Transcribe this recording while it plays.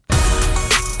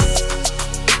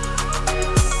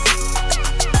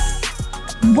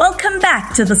Welcome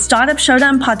back to the Startup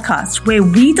Showdown podcast, where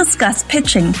we discuss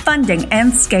pitching, funding,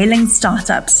 and scaling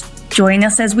startups. Join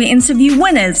us as we interview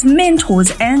winners,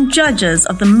 mentors, and judges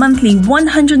of the monthly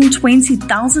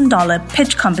 $120,000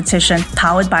 pitch competition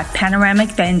powered by Panoramic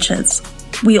Ventures.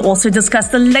 We also discuss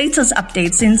the latest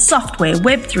updates in software,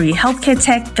 Web3, healthcare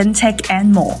tech, fintech,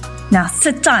 and more. Now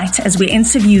sit tight as we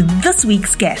interview this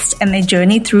week's guest and their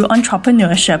journey through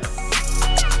entrepreneurship.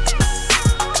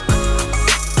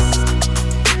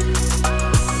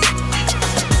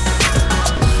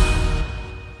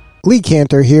 Lee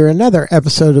Cantor here, another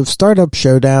episode of Startup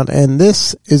Showdown, and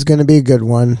this is going to be a good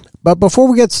one. But before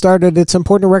we get started, it's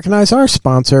important to recognize our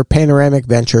sponsor, Panoramic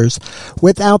Ventures.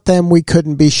 Without them, we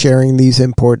couldn't be sharing these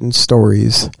important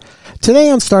stories.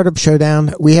 Today on Startup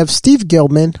Showdown, we have Steve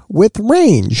Gilman with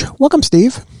Range. Welcome,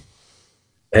 Steve.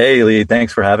 Hey, Lee.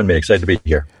 Thanks for having me. Excited to be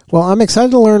here. Well, I'm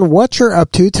excited to learn what you're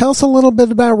up to. Tell us a little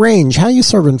bit about Range. How are you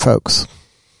serving folks?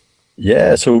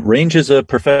 Yeah, so Range is a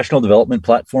professional development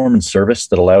platform and service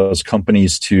that allows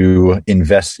companies to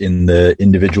invest in the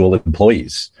individual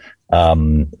employees.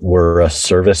 We're a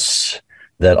service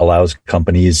that allows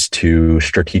companies to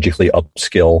strategically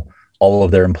upskill all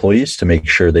of their employees to make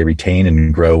sure they retain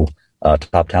and grow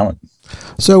top talent.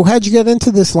 So how'd you get into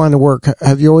this line of work?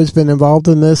 Have you always been involved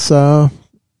in this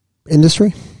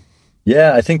industry?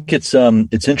 Yeah, I think it's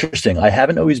interesting. I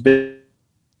haven't always been.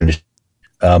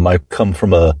 I come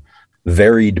from a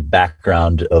varied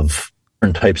background of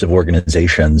different types of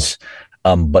organizations.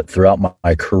 But throughout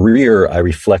my career, I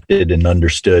reflected and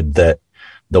understood that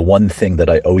the one thing that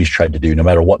I always tried to do, no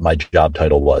matter what my job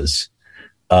title was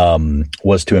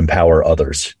to empower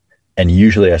others. And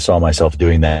usually I saw myself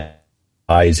doing that,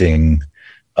 advising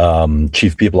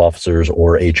chief people officers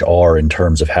or HR in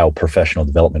terms of how professional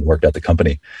development worked at the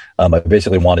company. I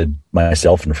basically wanted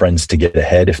myself and friends to get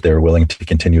ahead if they were willing to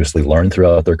continuously learn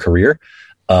throughout their career.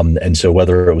 And so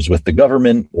whether it was with the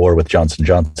government or with Johnson &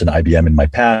 Johnson, IBM in my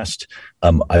past,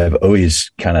 I've always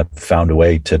kind of found a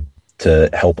way to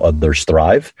help others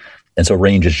thrive. And so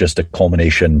Range is just a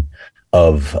culmination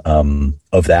of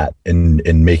that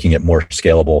in making it more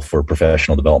scalable for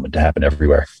professional development to happen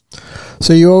everywhere.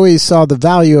 So you always saw the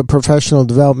value of professional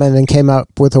development and came up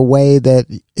with a way that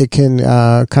it can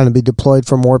kind of be deployed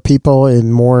for more people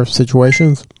in more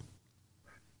situations?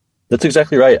 That's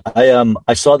exactly right.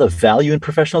 I saw the value in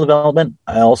professional development.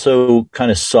 I also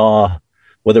kind of saw,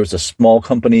 whether it's a small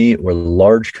company or a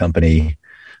large company,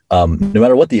 no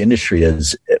matter what the industry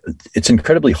is, it's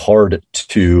incredibly hard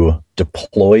to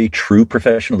deploy true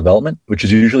professional development, which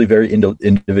is usually very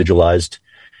individualized,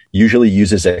 usually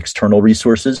uses external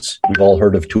resources. We've all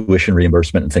heard of tuition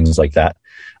reimbursement and things like that.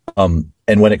 And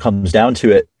when it comes down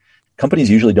to it, companies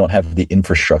usually don't have the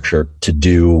infrastructure to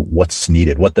do what's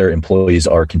needed, what their employees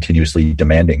are continuously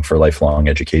demanding for lifelong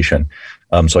education.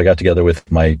 So I got together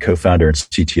with my co-founder and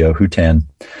CTO, Hutan,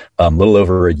 a little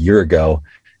over a year ago,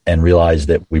 and realized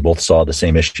that we both saw the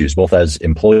same issues, both as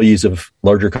employees of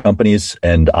larger companies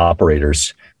and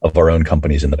operators of our own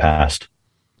companies in the past.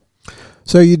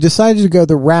 So you decided to go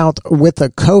the route with a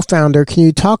co-founder. Can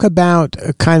you talk about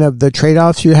kind of the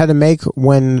trade-offs you had to make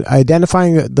when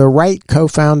identifying the right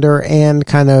co-founder and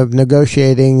kind of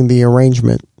negotiating the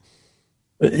arrangement?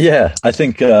 Yeah, I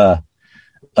think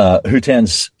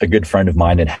Hutan's a good friend of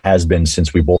mine and has been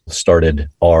since we both started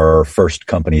our first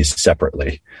companies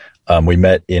separately. We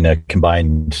met in a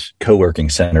combined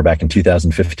co-working center back in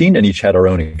 2015 and each had our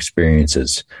own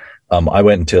experiences. I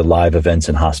went into live events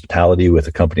and hospitality with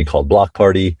a company called Block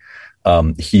Party.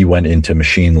 He went into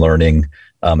machine learning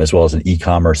as well as an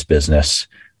e-commerce business,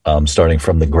 starting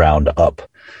from the ground up.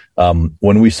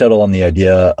 When we settled on the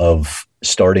idea of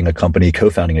starting a company,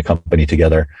 co-founding a company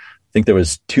together, I think there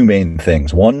was two main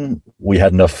things. One, we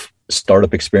had enough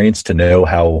startup experience to know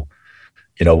how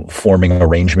forming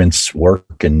arrangements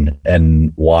work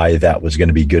and why that was going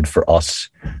to be good for us,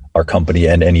 our company,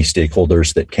 and any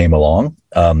stakeholders that came along.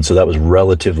 So that was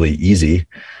relatively easy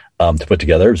to put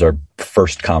together. It was our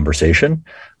first conversation.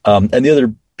 And the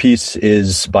other piece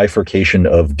is bifurcation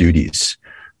of duties.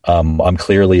 I'm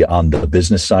clearly on the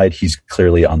business side. He's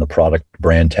clearly on the product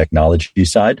brand technology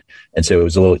side. And so it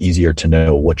was a little easier to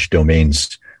know which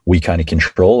domains we kind of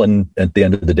control. And at the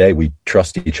end of the day, we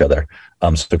trust each other.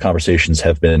 So conversations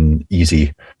have been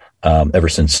easy ever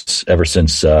since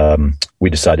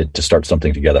we decided to start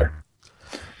something together.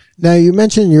 Now, you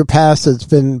mentioned your past has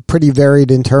been pretty varied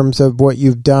in terms of what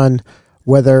you've done,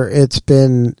 whether it's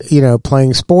been,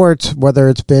 playing sports, whether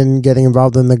it's been getting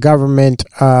involved in the government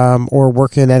or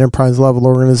working at enterprise level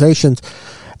organizations.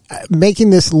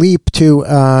 Making this leap to,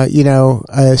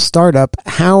 a startup,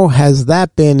 how has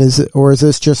that been? Is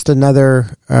this just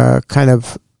another kind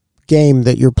of game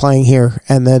that you're playing here,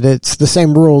 and that it's the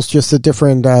same rules, just a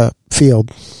different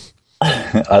field.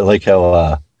 I like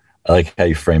how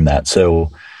you frame that.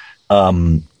 So,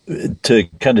 to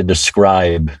kind of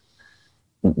describe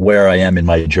where I am in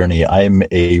my journey, I'm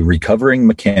a recovering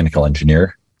mechanical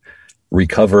engineer,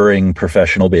 recovering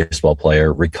professional baseball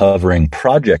player, recovering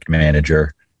project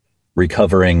manager,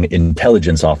 recovering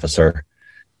intelligence officer.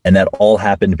 And that all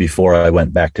happened before I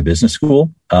went back to business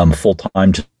school, full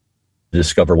time, to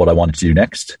discover what I wanted to do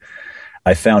next.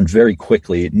 I found very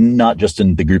quickly, not just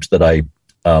in the groups that I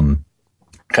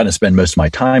kind of spend most of my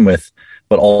time with,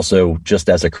 but also just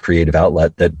as a creative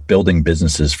outlet, that building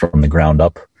businesses from the ground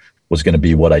up was going to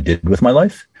be what I did with my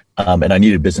life. And I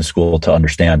needed business school to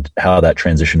understand how that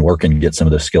transition worked and get some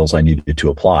of the skills I needed to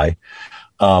apply.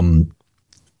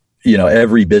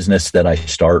 Every business that I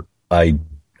start, I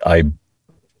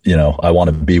want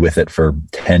to be with it for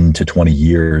 10 to 20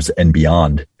 years and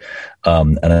beyond.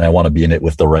 And I want to be in it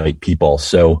with the right people.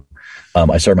 So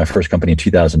I started my first company in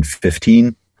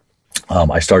 2015.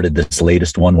 I started this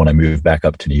latest one when I moved back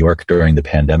up to New York during the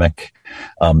pandemic,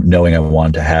 knowing I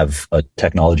wanted to have a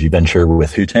technology venture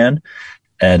with Hutan.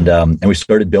 And we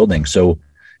started building. So,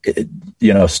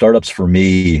 startups for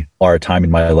me are a time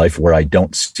in my life where I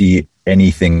don't see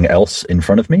anything else in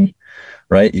front of me,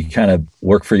 right? You kind of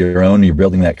work for your own, you're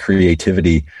building that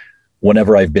creativity.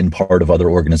 Whenever I've been part of other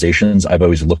organizations, I've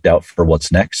always looked out for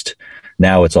what's next.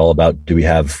 Now it's all about, do we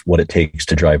have what it takes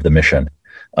to drive the mission?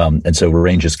 And so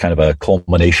Range is kind of a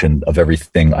culmination of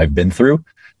everything I've been through,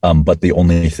 but the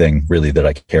only thing really that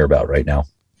I care about right now.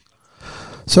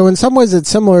 So in some ways, it's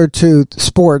similar to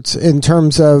sports in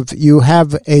terms of you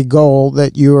have a goal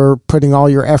that you're putting all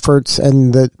your efforts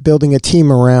and building a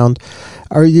team around.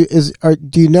 Do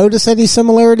you notice any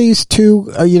similarities to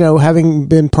having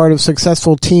been part of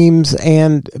successful teams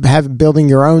and building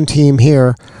your own team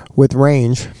here with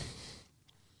Range?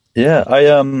 Yeah, I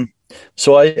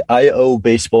owe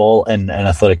baseball and an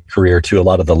athletic career to a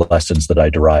lot of the lessons that I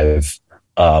derive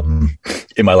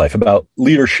in my life about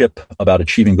leadership, about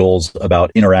achieving goals,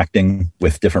 about interacting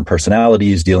with different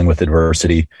personalities, dealing with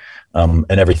adversity, and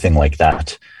everything like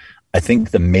that. I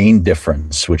think the main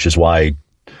difference, which is why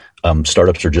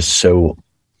startups are just so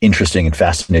interesting and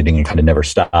fascinating and kind of never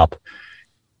stop,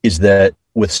 is that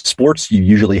with sports, you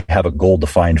usually have a goal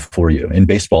defined for you. In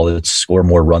baseball, it's score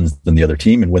more runs than the other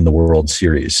team and win the World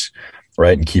Series,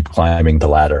 right? And keep climbing the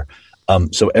ladder.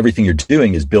 So everything you're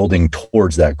doing is building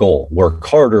towards that goal. Work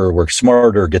harder, work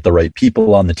smarter, get the right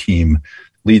people on the team,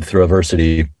 lead through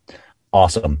adversity.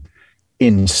 Awesome.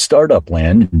 In startup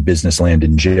land, in business land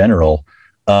in general,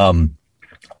 all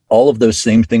of those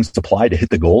same things apply to hit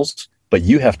the goals, but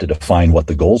you have to define what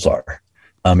the goals are.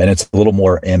 And it's a little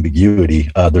more ambiguity.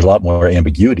 There's a lot more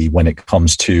ambiguity when it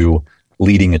comes to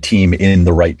leading a team in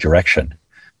the right direction,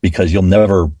 because you'll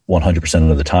never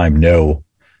 100% of the time know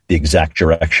the exact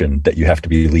direction that you have to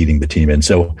be leading the team in.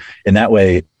 So in that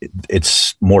way,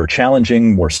 it's more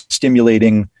challenging, more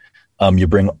stimulating. You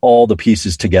bring all the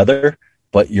pieces together,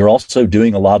 but you're also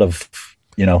doing a lot of,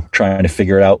 trying to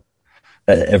figure it out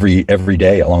every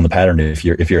day along the pattern if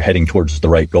you're heading towards the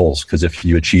right goals. Because if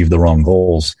you achieve the wrong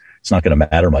goals, it's not going to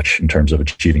matter much in terms of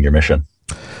achieving your mission.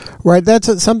 Right.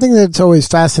 That's something that's always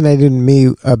fascinated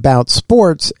me about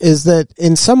sports, is that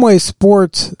in some ways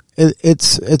sports,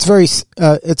 it's a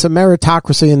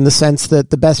meritocracy in the sense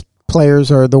that the best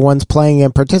players are the ones playing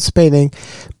and participating,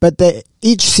 but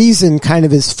each season kind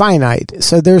of is finite.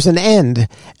 So there's an end,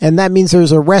 and that means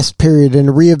there's a rest period and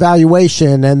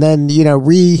reevaluation, and then,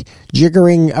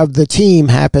 rejiggering of the team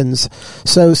happens.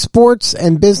 So sports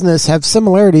and business have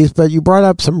similarities, but you brought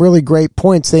up some really great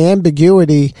points. The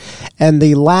ambiguity and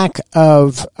the lack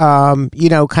of,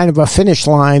 kind of a finish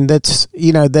line that's,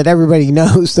 that everybody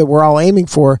knows that we're all aiming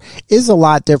for is a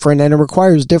lot different, and it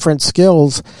requires different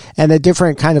skills and a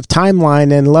different kind of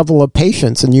timeline and level of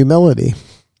patience and humility.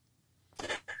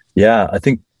 Yeah, I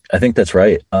think that's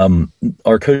right.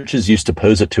 Our coaches used to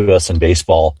pose it to us in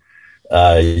baseball.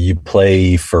 You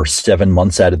play for 7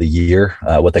 months out of the year,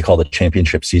 what they call the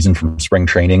championship season, from spring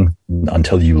training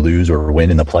until you lose or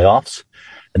win in the playoffs.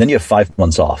 And then you have 5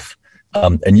 months off.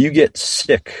 And you get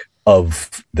sick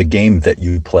of the game that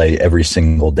you play every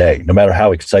single day, no matter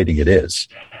how exciting it is.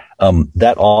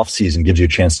 That off season gives you a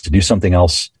chance to do something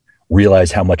else,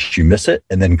 realize how much you miss it,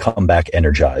 and then come back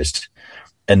energized.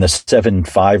 And the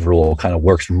 7-5 rule kind of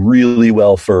works really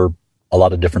well for a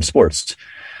lot of different sports.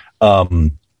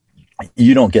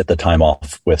 You don't get the time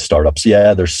off with startups.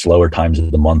 Yeah, there's slower times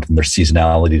of the month and there's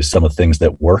seasonality to some of the things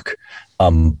that work.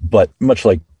 But much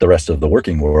like the rest of the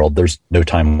working world, there's no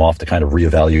time off to kind of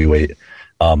reevaluate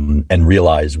and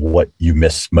realize what you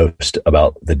miss most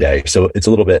about the day. So it's a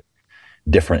little bit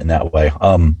different in that way.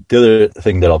 The other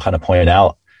thing that I'll kind of point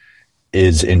out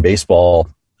is in baseball,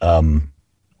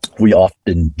 we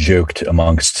often joked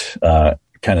amongst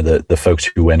kind of the folks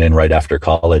who went in right after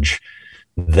college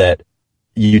that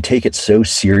you take it so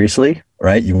seriously,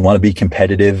 right? You want to be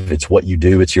competitive. It's what you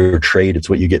do. It's your trade. It's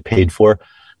what you get paid for.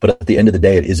 But at the end of the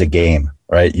day, it is a game,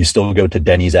 right? You still go to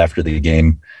Denny's after the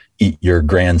game, eat your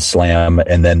grand slam,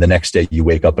 and then the next day you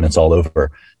wake up and it's all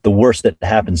over. The worst that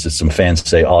happens is some fans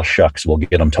say, "Oh, shucks, we'll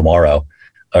get them tomorrow."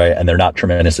 All right. And they're not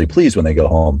tremendously pleased when they go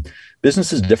home.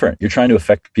 Business is different. You're trying to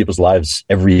affect people's lives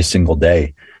every single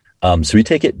day. So we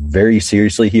take it very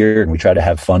seriously here, and we try to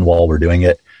have fun while we're doing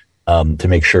it to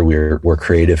make sure we're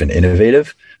creative and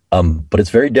innovative. But it's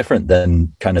very different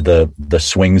than kind of the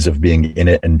swings of being in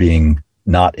it and being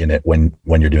not in it when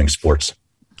you're doing sports.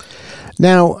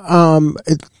 Now,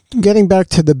 getting back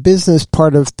to the business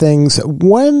part of things,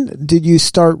 when did you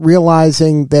start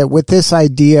realizing that with this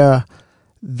idea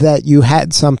that you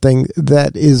had something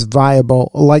that is viable?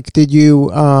 Like, did you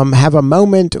have a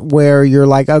moment where you're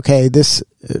like, okay, this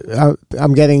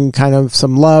I'm getting kind of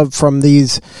some love from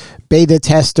these beta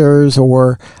testers,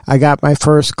 or I got my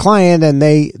first client and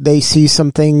they see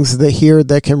some things that here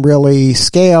that can really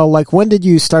scale? Like, when did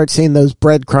you start seeing those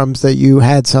breadcrumbs that you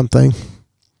had something?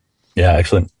 Yeah,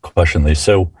 excellent question, Lee.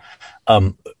 So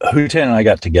Hootan and I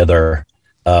got together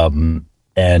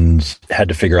and had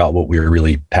to figure out what we were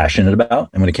really passionate about.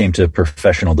 And when it came to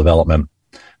professional development,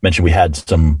 I mentioned we had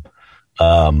some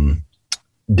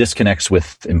disconnects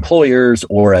with employers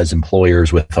or as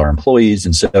employers with our employees.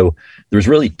 And so there was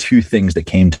really two things that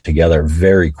came together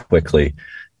very quickly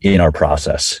in our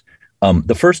process.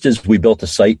 The first is we built a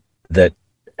site that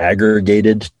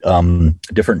aggregated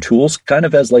different tools kind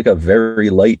of as like a very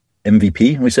light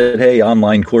MVP. And we said, hey,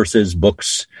 online courses,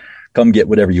 books, come get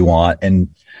whatever you want. And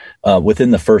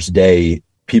within the first day,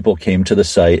 people came to the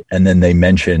site and then they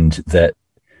mentioned that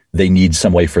they need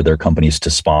some way for their companies to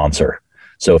sponsor.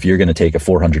 So if you're going to take a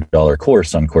 $400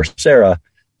 course on Coursera,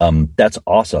 that's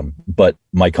awesome, but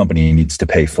my company needs to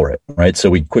pay for it, right? So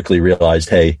we quickly realized,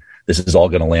 hey, this is all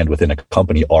going to land within a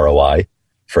company ROI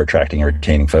for attracting and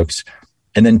retaining folks.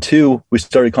 And then two, we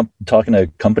started talking to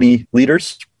company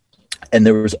leaders, and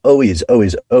there was always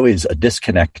a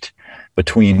disconnect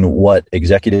between what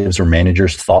executives or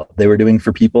managers thought they were doing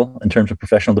for people in terms of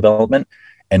professional development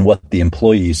and what the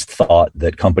employees thought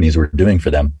that companies were doing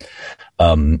for them.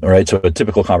 Right. So a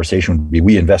typical conversation would be,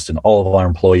 we invest in all of our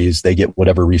employees. They get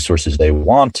whatever resources they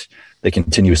want. They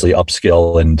continuously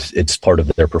upskill, and it's part of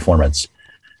their performance.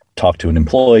 Talk to an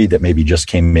employee that maybe just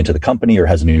came into the company or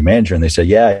has a new manager, and they say,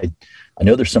 yeah, I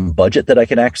know there's some budget that I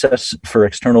can access for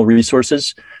external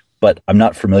resources, but I'm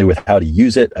not familiar with how to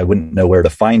use it. I wouldn't know where to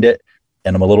find it.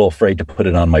 And I'm a little afraid to put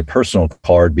it on my personal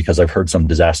card because I've heard some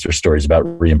disaster stories about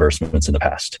reimbursements in the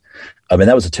past. And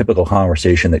that was a typical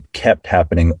conversation that kept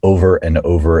happening over and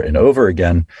over and over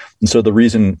again. And so the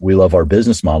reason we love our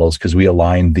business model is because we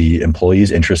align the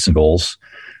employees' interests and goals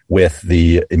with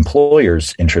the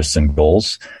employer's interests and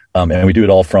goals. And we do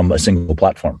it all from a single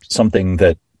platform, something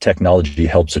that technology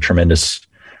helps a tremendous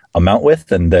amount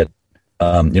with, and that,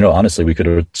 honestly, we could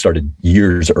have started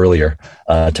years earlier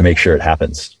to make sure it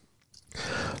happens.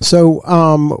 So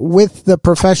with the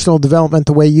professional development,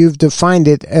 the way you've defined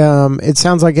it, it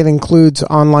sounds like it includes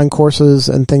online courses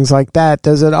and things like that.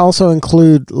 Does it also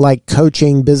include like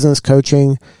coaching, business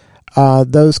coaching,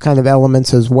 those kind of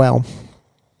elements as well?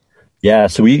 Yeah,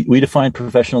 so we define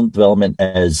professional development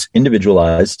as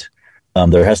individualized.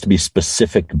 There has to be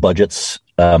specific budgets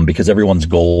because everyone's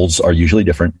goals are usually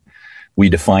different. We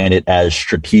define it as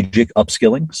strategic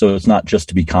upskilling. So it's not just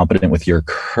to be competent with your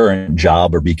current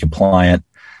job or be compliant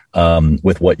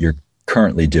with what you're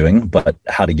currently doing, but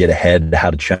how to get ahead, how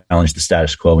to challenge the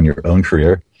status quo in your own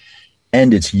career.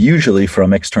 And it's usually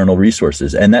from external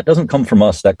resources. And that doesn't come from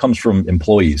us. That comes from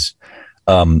employees.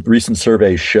 Recent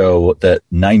surveys show that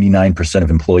 99% of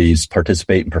employees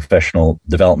participate in professional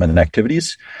development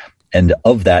activities. And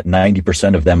of that,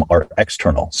 90% of them are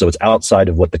external. So it's outside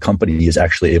of what the company is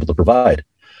actually able to provide.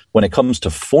 When it comes to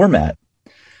format,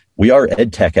 we are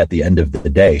ed tech at the end of the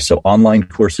day. So online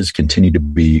courses continue to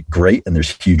be great, and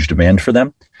there's huge demand for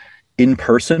them.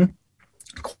 In-person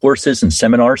courses and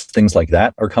seminars, things like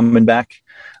that are coming back.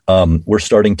 We're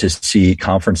starting to see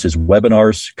conferences,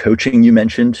 webinars, coaching you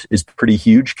mentioned is pretty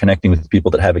huge, connecting with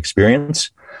people that have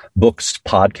experience, books,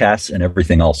 podcasts, and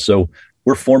everything else. So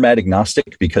we're format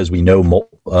agnostic because we know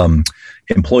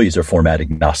employees are format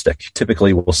agnostic.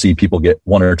 Typically, we'll see people get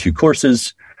 1 or 2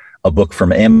 courses, a book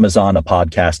from Amazon, a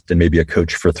podcast, and maybe a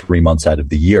coach for 3 months out of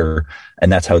the year.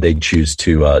 And that's how they choose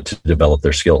to develop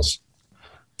their skills.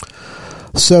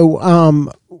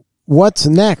 So what's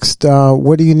next?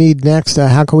 What do you need next?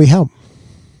 How can we help?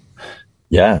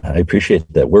 Yeah, I appreciate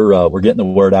that. We're getting the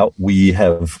word out. We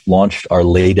have launched our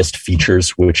latest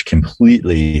features, which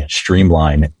completely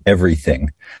streamline everything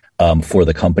for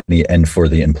the company and for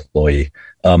the employee.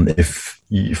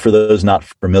 For those not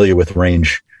familiar with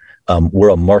Range, we're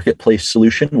a marketplace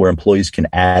solution where employees can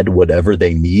add whatever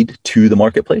they need to the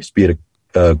marketplace, be it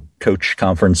a coach,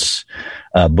 conference,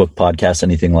 book, podcast,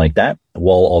 anything like that,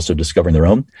 while also discovering their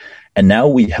own. And now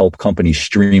we help companies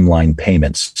streamline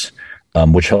payments,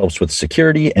 which helps with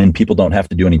security, and people don't have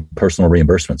to do any personal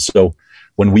reimbursements. So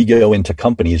when we go into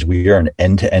companies, we are an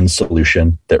end-to-end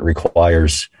solution that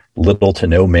requires little to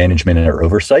no management or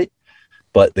oversight,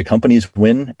 but the companies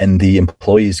win and the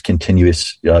employees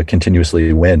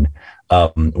continuously win.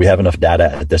 We have enough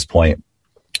data at this point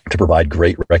to provide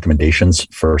great recommendations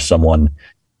for someone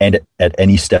and at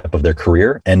any step of their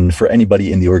career, and for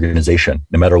anybody in the organization,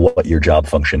 no matter what your job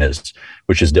function is,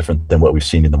 which is different than what we've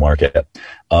seen in the market.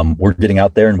 We're getting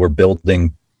out there and we're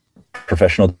building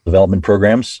professional development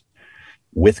programs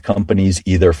with companies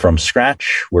either from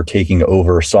scratch. We're taking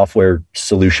over software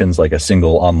solutions like a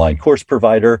single online course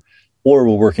provider, or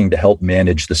we're working to help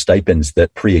manage the stipends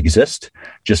that pre-exist,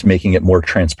 just making it more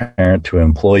transparent to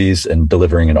employees and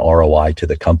delivering an ROI to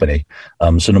the company.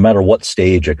 So no matter what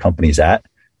stage a company's at,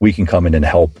 we can come in and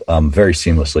help very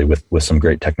seamlessly with some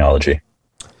great technology.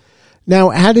 Now,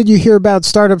 how did you hear about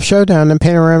Startup Showdown and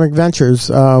Panoramic Ventures?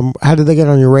 How did they get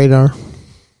on your radar?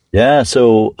 Yeah,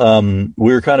 so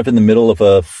we were kind of in the middle of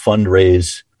a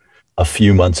fundraise a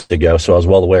few months ago, so I was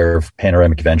well aware of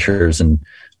Panoramic Ventures and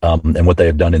what they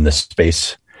have done in this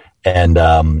space. And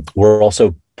we're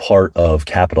also part of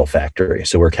Capital Factory.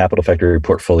 So we're a Capital Factory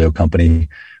portfolio company,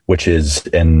 which is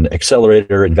an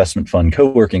accelerator, investment fund,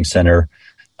 co-working center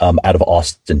out of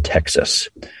Austin, Texas.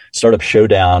 Startup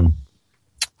Showdown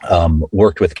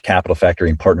worked with Capital Factory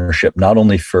in partnership, not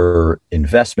only for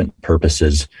investment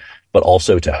purposes, but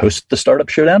also to host the Startup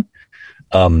Showdown.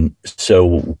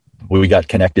 So we got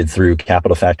connected through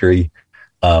Capital Factory.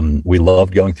 We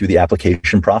loved going through the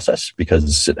application process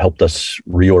because it helped us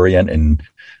reorient and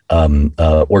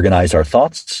organize our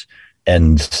thoughts.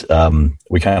 And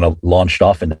we kind of launched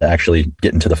off into actually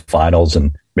getting to the finals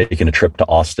and making a trip to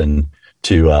Austin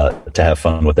to have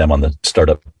fun with them on the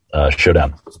Startup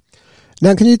Showdown.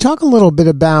 Now, can you talk a little bit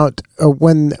about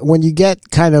when you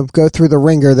get kind of go through the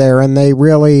ringer there and they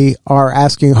really are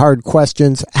asking hard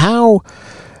questions, how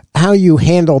you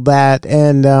handle that,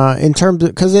 and in terms of,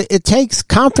 because it takes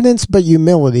confidence but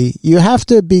humility. You have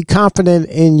to be confident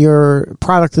in your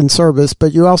product and service,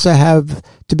 but you also have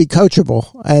to be coachable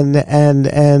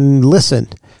and listen.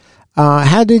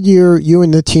 How did you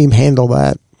and the team handle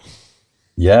that?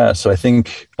 Yeah, so I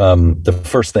think the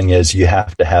first thing is you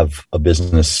have to have a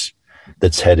business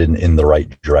that's headed in the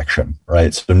right direction,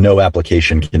 right? So no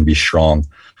application can be strong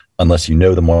unless you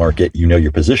know the market, you know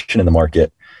your position in the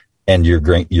market, and you're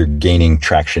gaining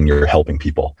traction, you're helping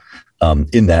people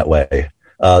in that way.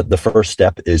 The first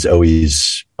step is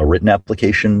always a written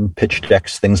application, pitch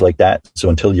decks, things like that. So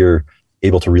until you're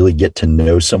able to really get to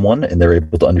know someone and they're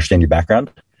able to understand your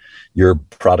background, your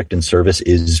product and service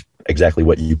is exactly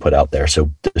what you put out there.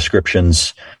 So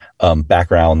descriptions,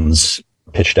 backgrounds,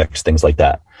 pitch decks, things like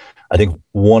that. I think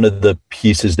one of the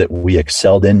pieces that we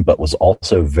excelled in, but was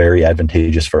also very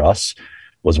advantageous for us,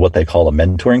 was what they call a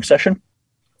mentoring session,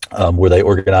 where they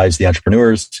organize the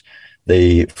entrepreneurs.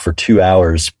 They, for 2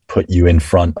 hours, put you in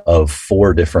front of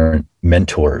 4 different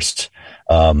mentors.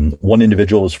 One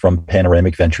individual was from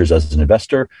Panoramic Ventures as an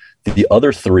investor. The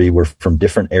other 3 were from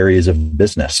different areas of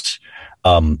business.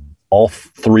 All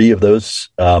 3 of those,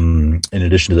 in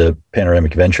addition to the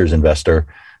Panoramic Ventures investor,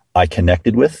 I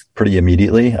connected with pretty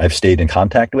immediately. I've stayed in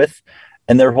contact with,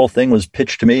 and their whole thing was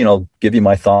pitch to me, and I'll give you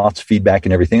my thoughts, feedback,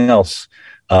 and everything else,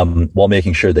 while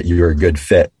making sure that you're a good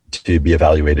fit to be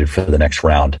evaluated for the next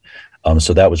round.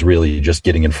 So that was really just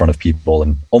getting in front of people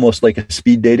and almost like a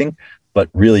speed dating, but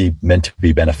really meant to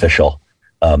be beneficial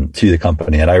to the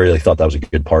company. And I really thought that was a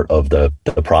good part of the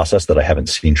process that I haven't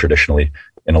seen traditionally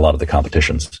in a lot of the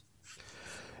competitions.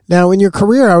 Now, in your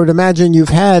career, I would imagine you've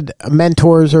had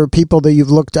mentors or people that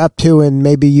you've looked up to and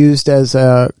maybe used as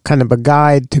a kind of a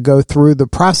guide to go through the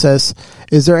process.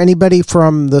 Is there anybody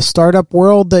from the startup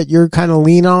world that you're kind of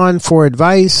lean on for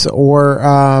advice, or,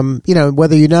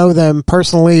 whether you know them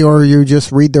personally or you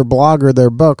just read their blog or their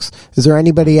books? Is there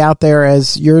anybody out there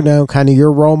as kind of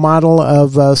your role model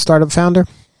of a startup founder?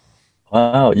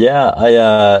 Wow.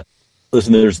 Yeah.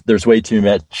 Listen, there's way too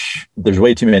much. There's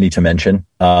way too many to mention.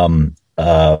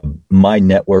 My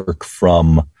network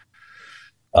from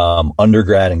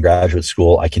undergrad and graduate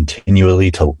school, I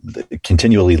continually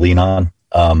lean on.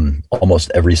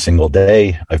 almost every single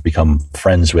day. I've become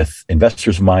friends with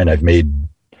investors of mine. I've made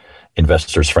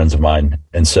investors friends of mine.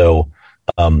 And so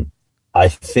I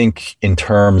think in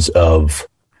terms of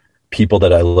people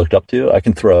that I looked up to, I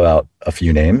can throw out a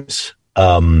few names.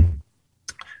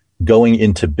 Going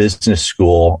into business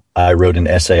school, I wrote an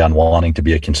essay on wanting to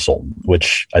be a consultant,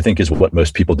 which I think is what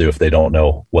most people do if they don't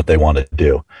know what they want to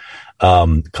do.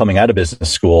 Coming out of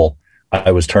business school,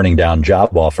 I was turning down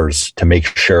job offers to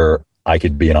make sure I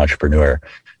could be an entrepreneur.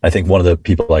 I think one of the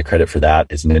people I credit for that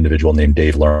is an individual named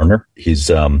Dave Lerner. He's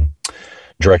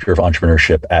director of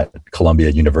entrepreneurship at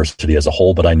Columbia University as a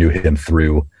whole, but I knew him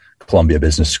through Columbia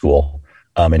Business School.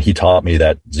 And he taught me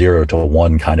that 0 to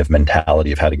 1 kind of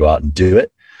mentality of how to go out and do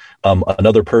it.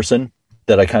 Another person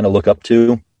that I kind of look up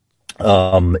to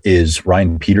is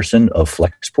Ryan Peterson of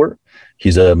Flexport.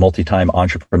 He's a multi-time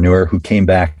entrepreneur who came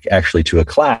back actually to a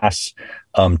class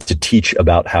to teach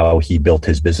about how he built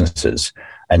his businesses.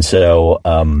 And so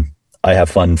I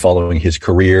have fun following his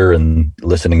career and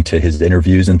listening to his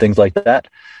interviews and things like that.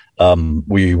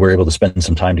 We were able to spend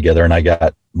some time together, and I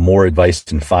got more advice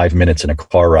in 5 minutes in a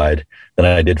car ride than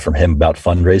I did from him about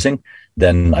fundraising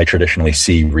than I traditionally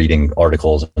see reading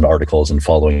articles and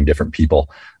following different people.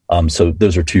 So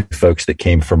those are two folks that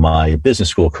came from my business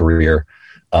school career.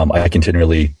 I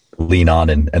continually lean on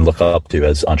and look up to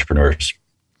as entrepreneurs.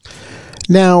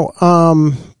 Now,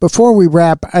 before we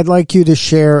wrap, I'd like you to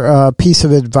share a piece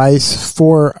of advice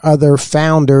for other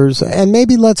founders, and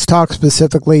maybe let's talk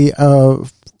specifically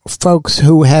of folks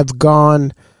who have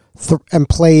gone and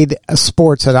played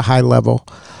sports at a high level.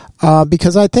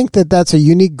 Because I think that that's a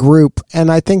unique group,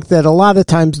 and I think that a lot of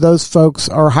times those folks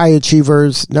are high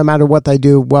achievers no matter what they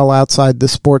do well outside the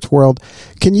sports world.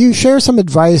 Can you share some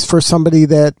advice for somebody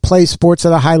that plays sports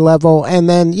at a high level and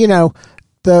then,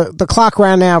 the clock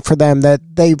ran out for them, that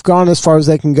they've gone as far as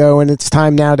they can go and it's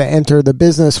time now to enter the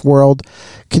business world?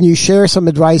 Can you share some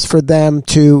advice for them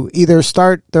to either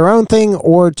start their own thing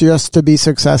or just to be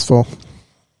successful?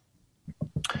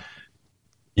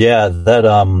 Yeah,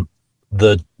 that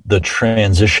the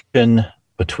transition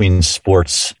between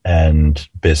sports and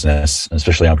business,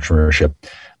 especially entrepreneurship,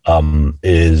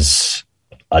 is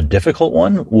a difficult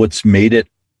one. What's made it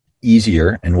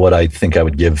easier, and what I think I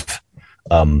would give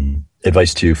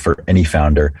advice to for any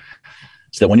founder,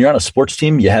 is that when you're on a sports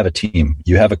team, you have a team.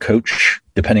 You have a coach.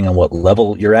 Depending on what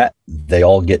level you're at, they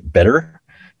all get better.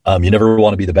 You never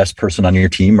want to be the best person on your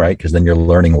team, right? Because then you're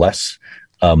learning less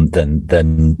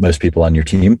than most people on your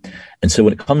team. And so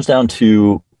when it comes down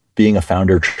to being a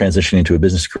founder, transitioning into a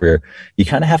business career, you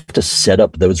kind of have to set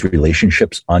up those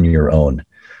relationships on your own.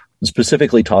 I'm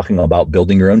specifically talking about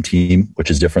building your own team, which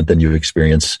is different than you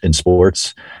experience in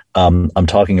sports. I'm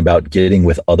talking about getting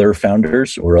with other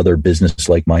founders or other business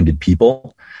like-minded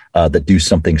people that do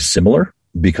something similar,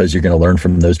 because you're going to learn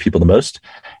from those people the most.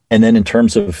 And then in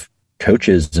terms of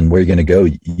coaches and where you're going to go,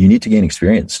 you need to gain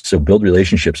experience. So build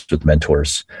relationships with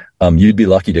mentors. You'd be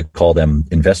lucky to call them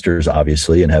investors,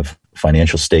 obviously, and have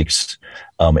financial stakes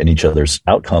in each other's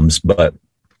outcomes. But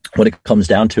when it comes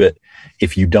down to it,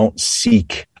 if you don't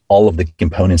seek all of the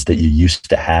components that you used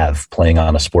to have playing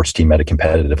on a sports team at a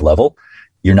competitive level,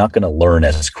 you're not going to learn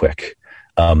as quick.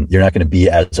 You're not going to be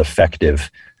as effective.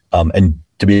 And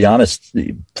to be honest,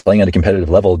 playing at a competitive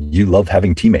level, you love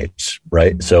having teammates,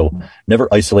 right? So never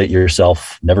isolate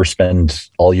yourself. Never spend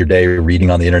all your day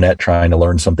reading on the internet trying to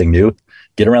learn something new.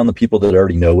 Get around the people that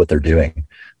already know what they're doing,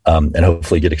 and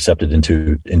hopefully get accepted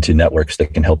into networks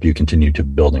that can help you continue to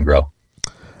build and grow.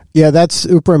 Yeah, that's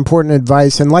super important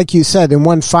advice. And like you said, in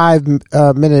one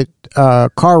 5-minute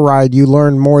car ride, you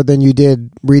learn more than you did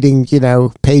reading,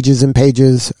 pages and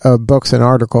pages of books and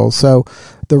articles. So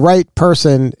the right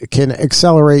person can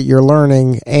accelerate your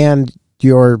learning and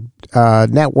your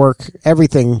network,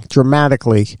 everything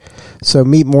dramatically. So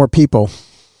meet more people.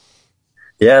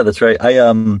 Yeah, that's right.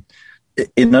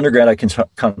 In undergrad, I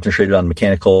concentrated on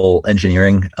mechanical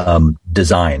engineering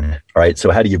design. Right.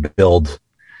 So how do you build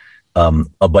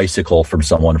a bicycle from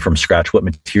someone from scratch? What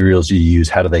materials do you use?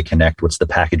 How do they connect? What's the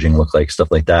packaging look like? Stuff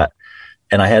like that.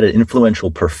 And I had an influential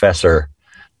professor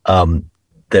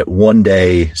that one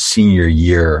day, senior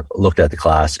year, looked at the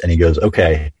class and he goes,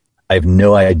 okay, I have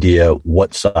no idea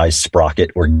what size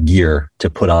sprocket or gear to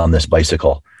put on this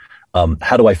bicycle.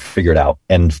 How do I figure it out?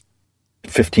 And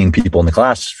 15 people in the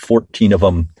class, 14 of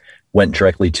them went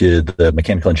directly to the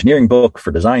mechanical engineering book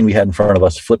for design we had in front of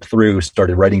us, flipped through,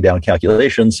 started writing down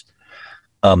calculations.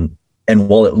 And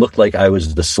while it looked like I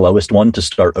was the slowest one to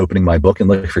start opening my book and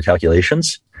look for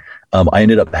calculations, I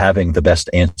ended up having the best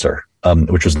answer,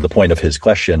 which was the point of his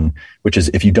question, which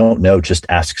is, if you don't know, just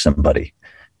ask somebody.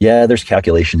 Yeah, there's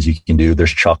calculations you can do.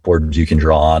 There's chalkboards you can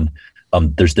draw on.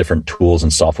 there's different tools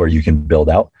and software you can build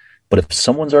out. But if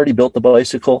someone's already built the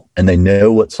bicycle and they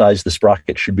know what size the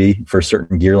sprocket should be for a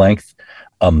certain gear length,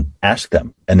 ask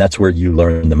them. And that's where you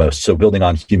learn the most. So building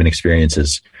on human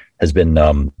experiences has been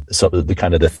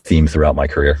the theme throughout my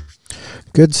career.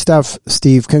 Good stuff,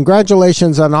 Steve.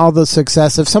 Congratulations on all the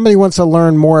success. If somebody wants to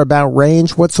learn more about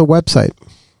Range, what's the website?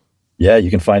 Yeah, you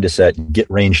can find us at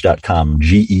getrange.com,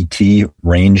 GET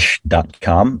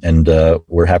range.com. And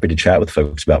we're happy to chat with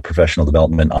folks about professional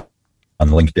development on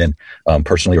LinkedIn,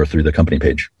 personally or through the company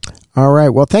page. All right.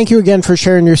 Well, thank you again for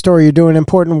sharing your story. You're doing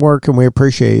important work, and we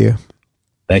appreciate you.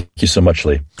 Thank you so much,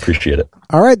 Lee. Appreciate it.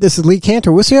 All right. This is Lee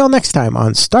Cantor. We'll see you all next time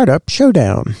on Startup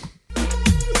Showdown.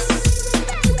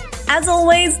 As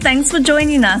always, thanks for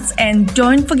joining us, and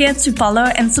don't forget to follow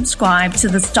and subscribe to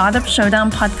the Startup Showdown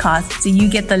podcast so you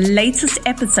get the latest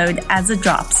episode as it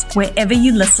drops wherever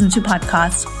you listen to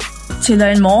podcasts. To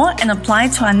learn more and apply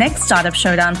to our next Startup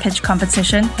Showdown pitch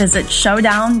competition, visit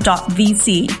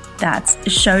showdown.vc.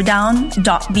 That's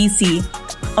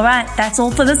showdown.vc. All right, that's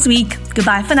all for this week.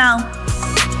 Goodbye for now.